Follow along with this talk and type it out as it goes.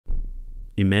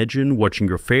Imagine watching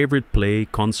your favorite play,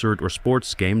 concert or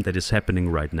sports game that is happening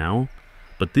right now,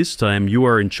 but this time you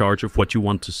are in charge of what you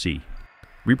want to see.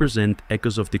 We present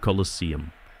Echoes of the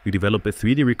Coliseum. We develop a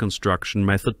 3D reconstruction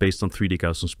method based on 3D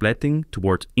Gaussian splatting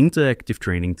toward interactive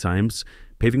training times,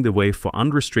 paving the way for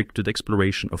unrestricted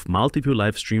exploration of multi-view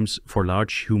live streams for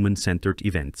large human-centered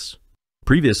events.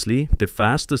 Previously, the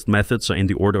fastest methods are in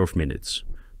the order of minutes.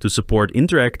 To support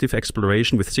interactive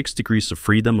exploration with 6 degrees of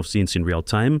freedom of scenes in real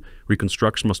time,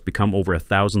 reconstruction must become over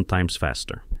 1,000 times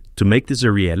faster. To make this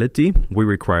a reality, we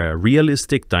require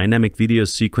realistic dynamic video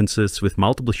sequences with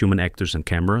multiple human actors and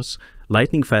cameras,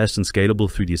 lightning-fast and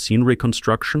scalable 3D scene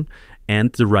reconstruction,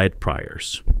 and the right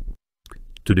priors.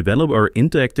 To develop our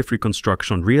interactive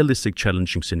reconstruction on realistic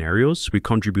challenging scenarios, we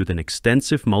contribute an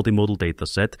extensive multimodal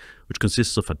dataset, which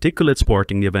consists of articulate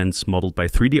sporting events modeled by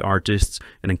 3D artists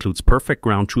and includes perfect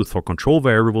ground truth for control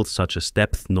variables such as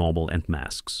depth, normal, and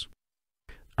masks.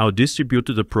 Our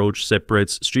distributed approach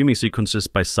separates streaming sequences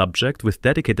by subject with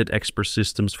dedicated expert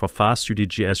systems for fast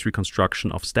 3D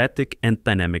reconstruction of static and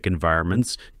dynamic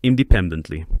environments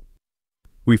independently.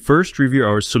 We first review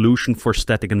our solution for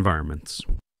static environments.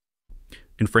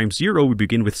 In frame 0, we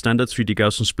begin with standard 3D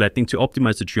Gaussian splatting to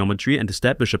optimize the geometry and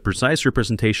establish a precise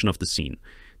representation of the scene.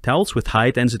 Tiles with high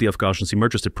density of Gaussians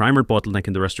emerge as the primary bottleneck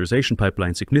in the rasterization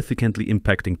pipeline, significantly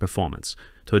impacting performance.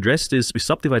 To address this, we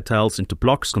subdivide tiles into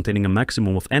blocks containing a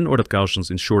maximum of n ordered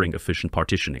Gaussians, ensuring efficient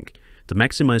partitioning. To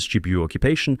maximize GPU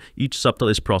occupation, each subtile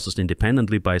is processed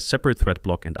independently by a separate thread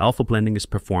block, and alpha blending is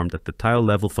performed at the tile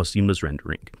level for seamless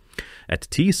rendering. At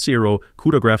T0,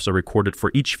 CUDA graphs are recorded for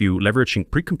each view,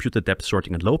 leveraging pre-computed depth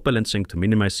sorting and load balancing to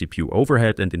minimize CPU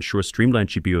overhead and ensure streamlined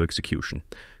GPU execution.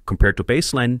 Compared to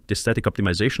baseline, the static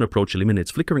optimization approach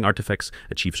eliminates flickering artifacts,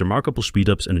 achieves remarkable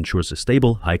speedups, and ensures a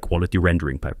stable, high-quality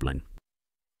rendering pipeline.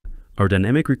 Our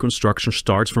dynamic reconstruction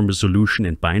starts from a solution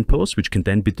in bind pose, which can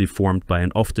then be deformed by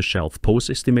an off-the-shelf pose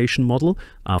estimation model,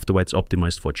 afterwards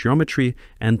optimized for geometry,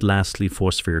 and lastly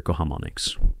for spherical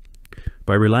harmonics.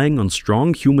 By relying on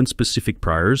strong human-specific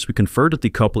priors, we can further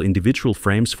decouple individual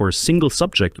frames for a single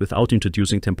subject without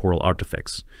introducing temporal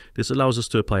artifacts. This allows us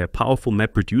to apply a powerful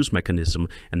map-reduce mechanism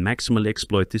and maximally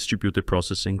exploit distributed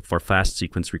processing for fast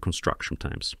sequence reconstruction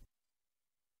times.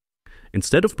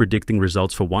 Instead of predicting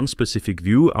results for one specific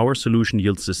view, our solution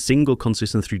yields a single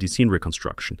consistent 3D scene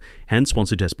reconstruction. Hence,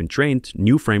 once it has been trained,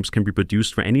 new frames can be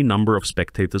produced for any number of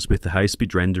spectators with the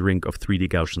high-speed rendering of 3D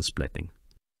Gaussian splatting.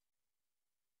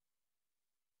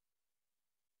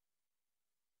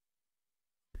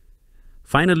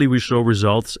 Finally, we show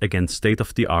results against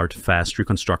state-of-the-art fast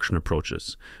reconstruction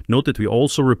approaches. Note that we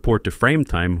also report the frame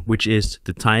time, which is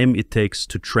the time it takes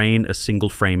to train a single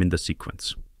frame in the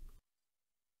sequence.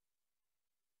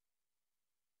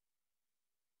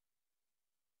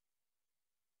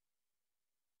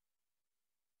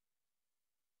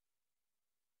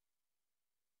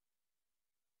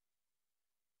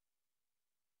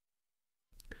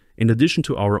 In addition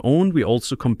to our own, we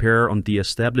also compare on the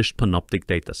established Panoptic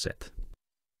dataset.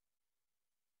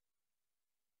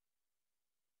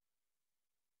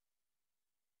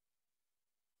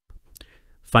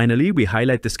 Finally, we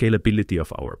highlight the scalability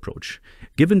of our approach.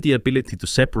 Given the ability to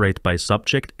separate by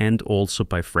subject and also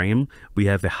by frame, we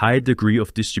have a high degree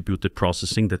of distributed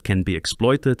processing that can be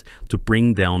exploited to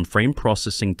bring down frame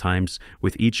processing times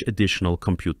with each additional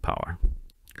compute power.